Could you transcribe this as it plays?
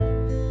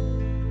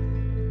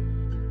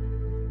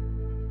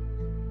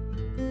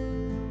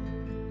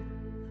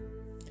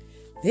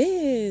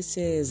This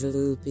is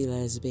Loopy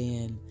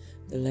Lesbian,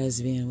 the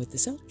lesbian with the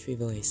sultry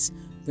voice,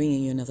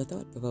 bringing you another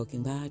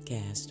thought-provoking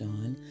podcast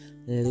on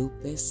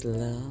lupus,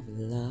 love,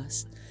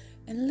 lust,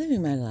 and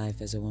living my life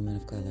as a woman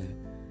of color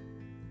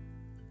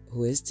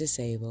who is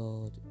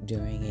disabled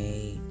during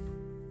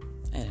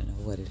I don't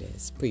know what it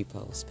is,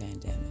 pre-post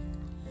pandemic.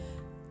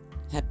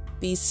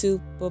 Happy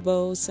Super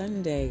Bowl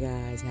Sunday,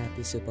 guys.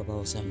 Happy Super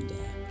Bowl Sunday.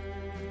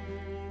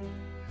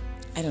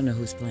 I don't know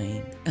who's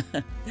playing,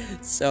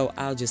 so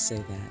I'll just say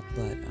that.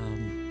 But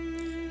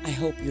I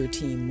hope your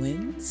team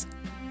wins,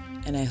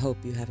 and I hope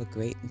you have a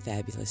great and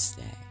fabulous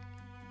day.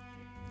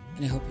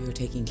 And I hope you are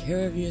taking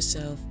care of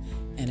yourself,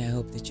 and I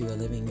hope that you are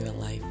living your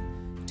life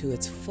to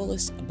its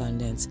fullest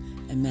abundance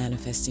and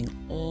manifesting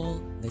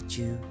all that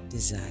you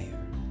desire.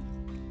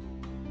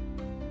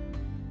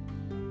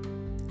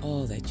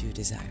 All that you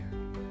desire.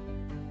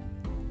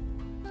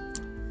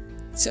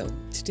 So,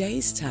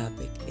 today's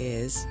topic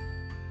is,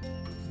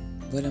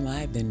 what have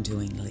I been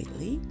doing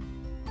lately?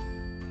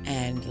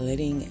 And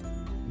letting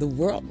the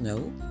world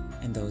know,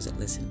 and those that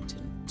listen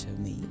to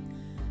me,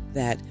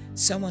 that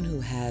someone who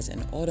has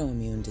an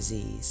autoimmune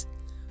disease,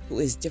 who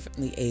is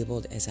differently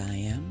abled as I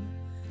am,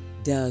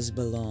 does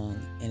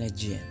belong in a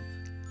gym.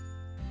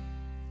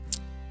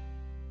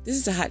 This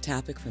is a hot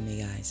topic for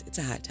me, guys. It's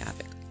a hot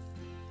topic.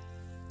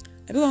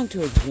 I belong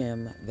to a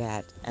gym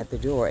that at the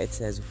door it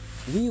says,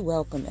 "We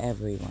welcome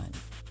everyone."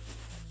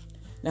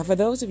 Now, for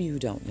those of you who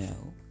don't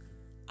know,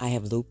 I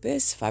have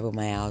lupus,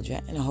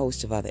 fibromyalgia, and a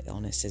host of other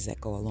illnesses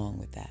that go along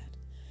with that.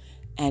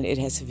 And it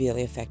has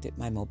severely affected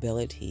my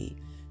mobility,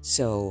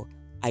 so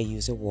I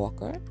use a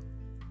walker.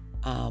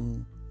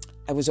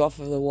 I was off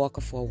of the walker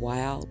for a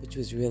while, which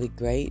was really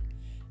great,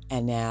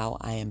 and now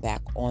I am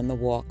back on the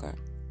walker,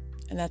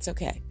 and that's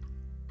okay.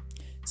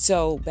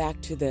 So back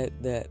to the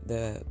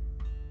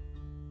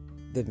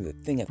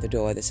thing at the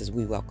door that says,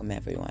 "We welcome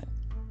everyone."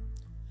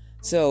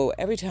 So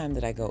every time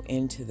that I go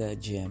into the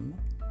gym,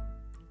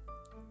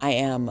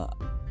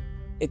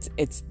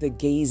 it's the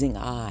gazing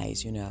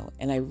eyes,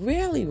 and I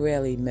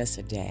rarely miss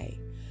a day.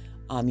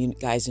 You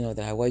guys know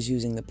that I was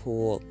using the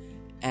pool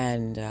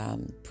and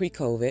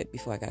pre-COVID,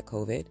 before I got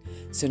COVID.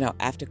 So now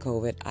after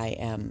COVID, I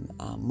am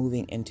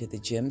moving into the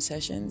gym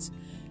sessions.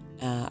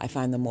 I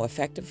find them more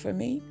effective for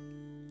me.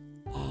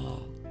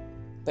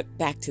 But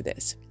back to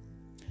this.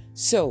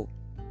 So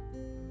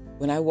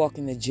when I walk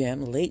in the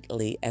gym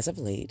lately, as of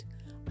late,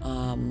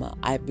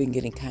 I've been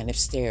getting kind of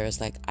stares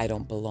like I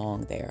don't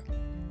belong there.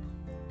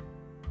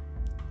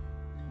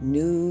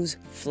 News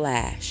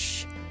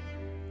flash.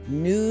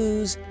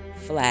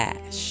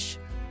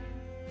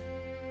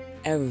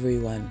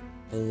 Everyone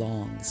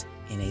belongs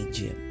in a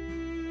gym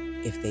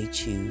if they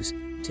choose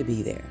to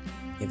be there.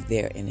 If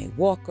they're in a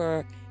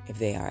walker, if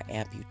they are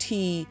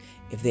amputee,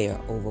 if they are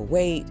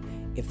overweight,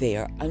 if they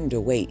are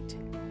underweight,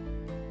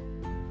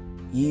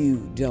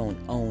 you don't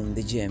own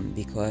the gym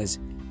because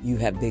you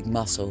have big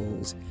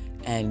muscles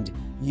and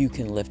you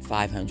can lift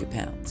 500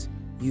 pounds.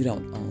 You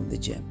don't own the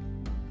gym.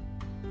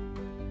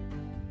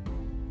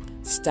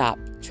 Stop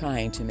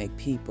trying to make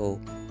people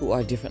who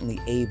are differently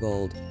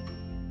abled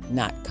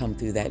not come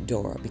through that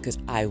door, because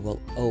I will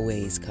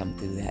always come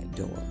through that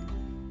door.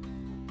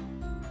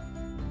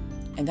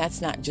 And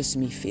that's not just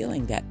me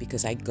feeling that,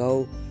 because I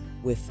go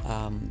with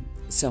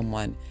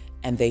someone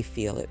and they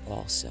feel it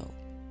also.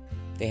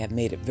 They have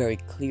made it very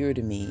clear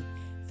to me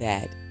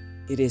that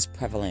it is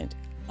prevalent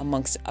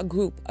amongst a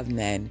group of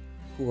men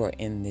who are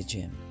in the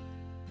gym.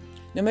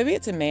 Now, maybe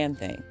it's a man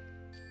thing.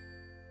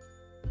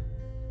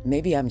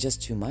 Maybe I'm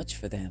just too much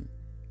for them.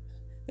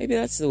 Maybe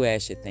that's the way I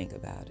should think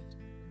about it,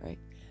 right?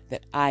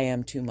 That I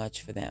am too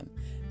much for them.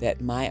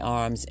 That my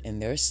arms in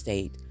their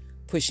state,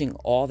 pushing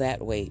all that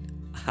weight,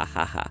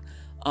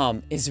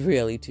 is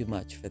really too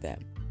much for them.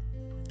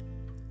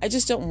 I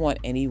just don't want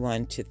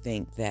anyone to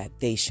think that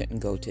they shouldn't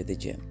go to the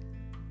gym.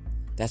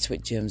 That's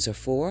what gyms are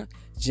for.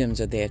 Gyms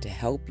are there to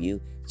help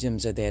you.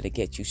 Gyms are there to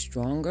get you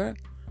stronger.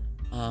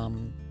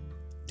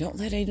 Don't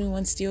let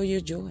anyone steal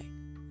your joy.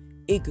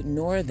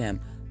 Ignore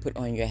them. Put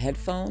on your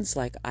headphones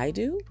like I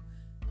do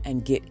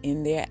and get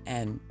in there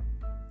and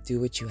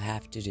do what you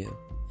have to do.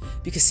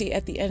 Because see,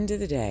 at the end of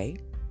the day,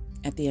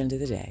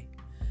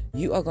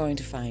 you are going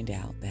to find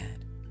out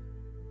that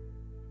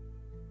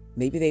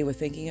maybe they were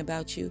thinking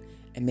about you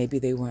and maybe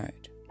they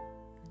weren't.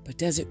 But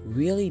does it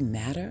really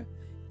matter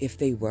if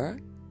they were?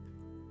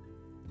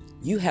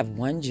 You have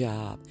one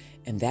job,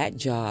 and that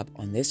job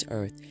on this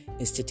earth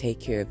is to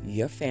take care of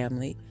your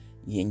family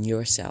and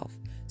yourself.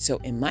 So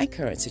in my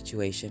current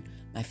situation,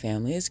 my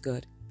family is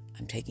good.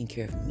 I'm taking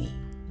care of me.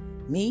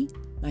 Me,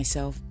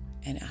 myself,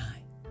 and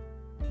I.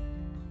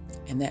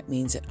 And that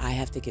means that I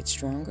have to get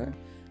stronger.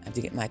 I have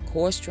to get my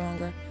core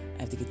stronger.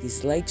 I have to get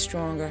these legs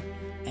stronger.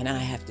 And I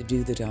have to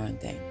do the darn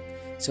thing.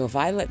 So if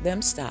I let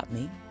them stop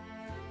me,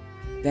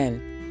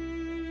 then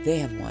they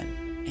have won.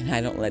 And I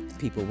don't let the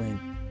people win.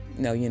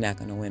 No, you're not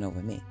going to win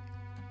over me.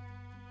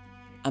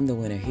 I'm the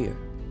winner here.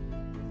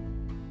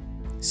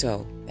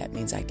 So that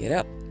means I get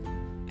up,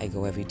 I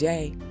go every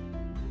day,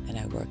 and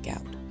I work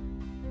out.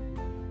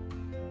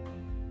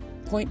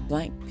 Point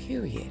blank,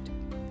 period.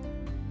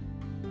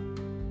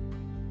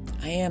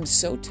 I am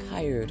so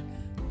tired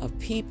of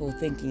people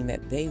thinking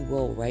that they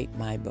will write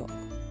my book.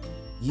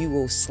 You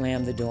will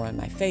slam the door in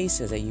my face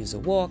as I use a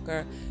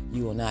walker.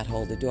 You will not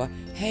hold the door.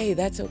 Hey,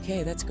 that's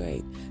okay. That's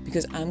great.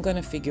 Because I'm going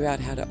to figure out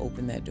how to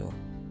open that door.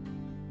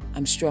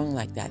 I'm strong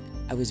like that.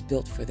 I was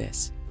built for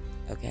this.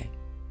 Okay?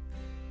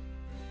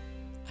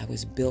 I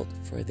was built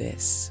for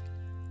this.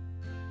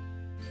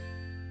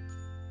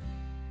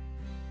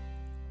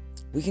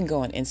 We can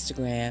go on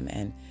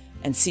Instagram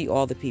and see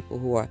all the people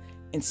who are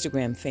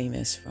Instagram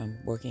famous from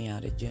working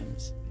out at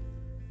gyms.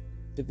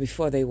 But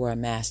before they were a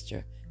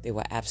master, they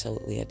were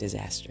absolutely a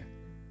disaster.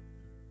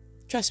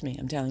 Trust me,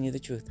 I'm telling you the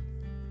truth.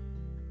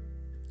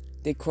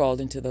 They crawled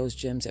into those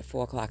gyms at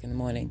 4 o'clock in the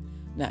morning,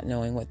 not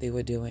knowing what they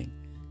were doing,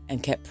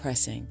 and kept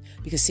pressing.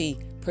 Because see,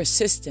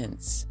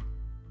 persistence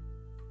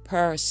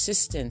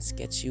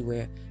gets you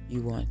where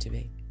you want to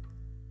be.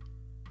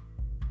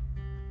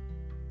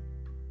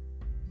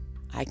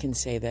 I can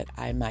say that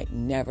I might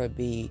never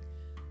be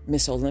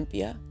Miss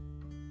Olympia,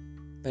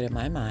 but in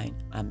my mind,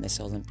 I'm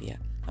Miss Olympia.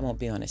 I won't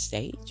be on a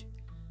stage,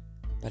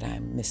 but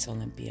I'm Miss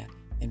Olympia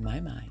in my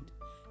mind.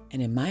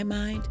 And in my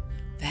mind,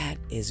 that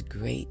is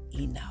great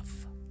enough.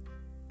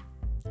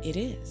 It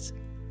is.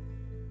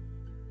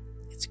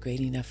 It's great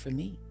enough for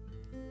me.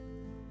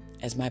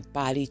 As my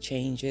body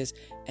changes,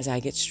 as I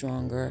get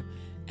stronger,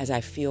 as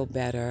I feel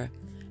better,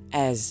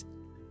 as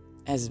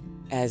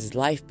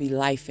life be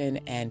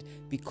lifing, and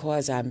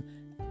because I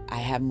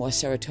have more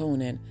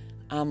serotonin,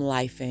 I'm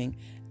lifing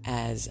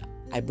as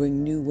I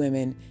bring new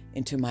women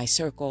into my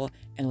circle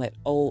and let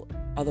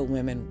other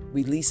women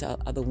release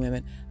other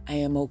women. I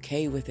am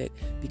okay with it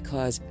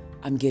because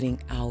I'm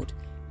getting out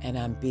and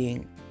I'm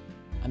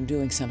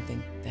doing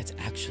something that's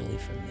actually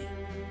for me,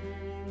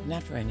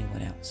 not for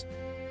anyone else.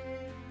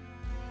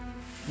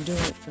 I'm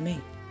doing it for me.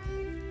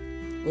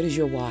 What is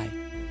your why?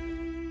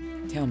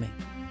 Tell me,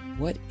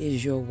 what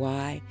is your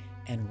why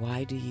and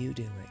why do you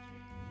do it?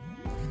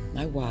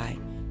 My why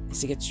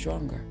is to get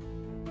stronger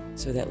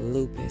so that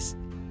lupus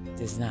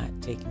does not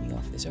take me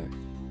off this earth.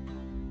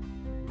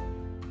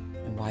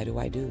 And why do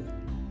I do it?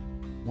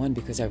 One,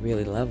 because I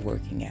really love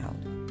working out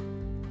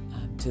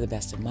to the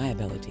best of my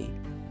ability.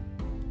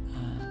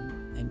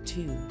 And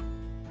two,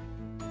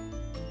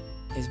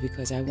 is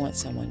because I want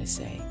someone to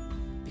say,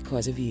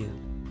 because of you,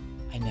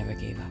 I never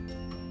gave up.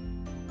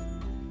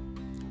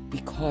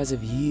 Because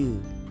of you,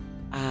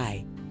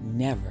 I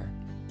never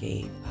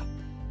gave up.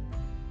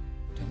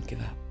 Don't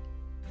give up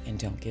and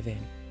don't give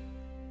in.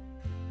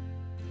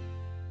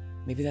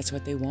 Maybe that's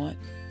what they want,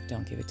 but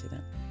don't give it to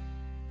them.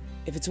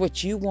 If it's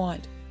what you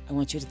want, I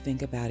want you to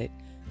think about it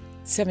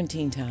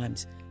 17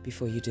 times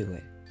before you do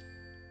it.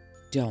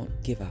 Don't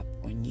give up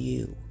on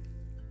you.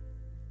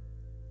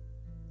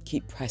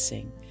 Keep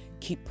pressing,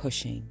 keep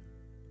pushing,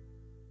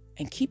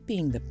 and keep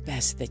being the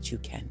best that you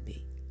can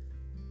be.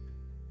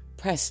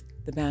 Press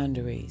the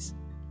boundaries.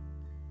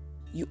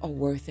 You are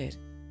worth it.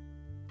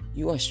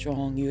 You are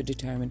strong, you are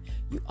determined,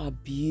 you are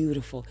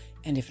beautiful,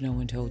 and if no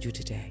one told you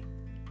today,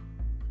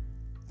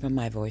 from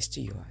my voice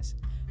to yours,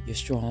 you're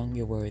strong,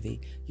 you're worthy,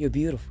 you're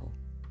beautiful.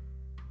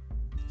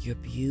 You're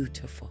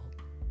beautiful.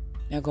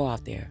 Now go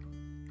out there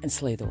and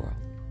slay the world.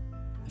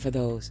 And for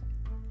those,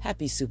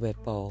 happy Super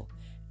Bowl.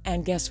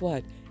 And guess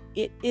what?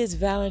 It is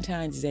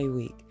Valentine's Day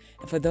week.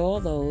 And for all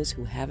those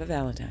who have a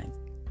Valentine,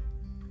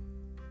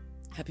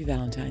 happy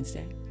Valentine's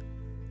Day.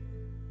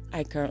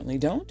 I currently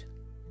don't,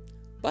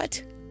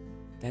 but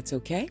that's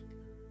okay.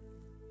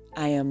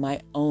 I am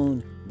my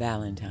own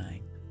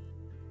Valentine.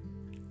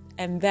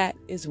 And that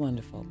is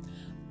wonderful.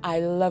 I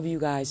love you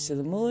guys to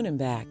the moon and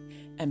back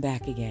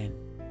again.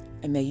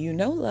 And may you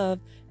know love,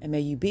 and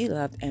may you be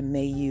loved, and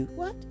may you,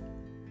 what?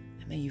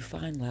 And may you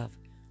find love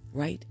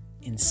right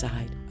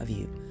inside of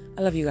you.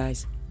 I love you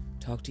guys.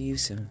 Talk to you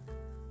soon.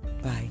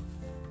 Bye.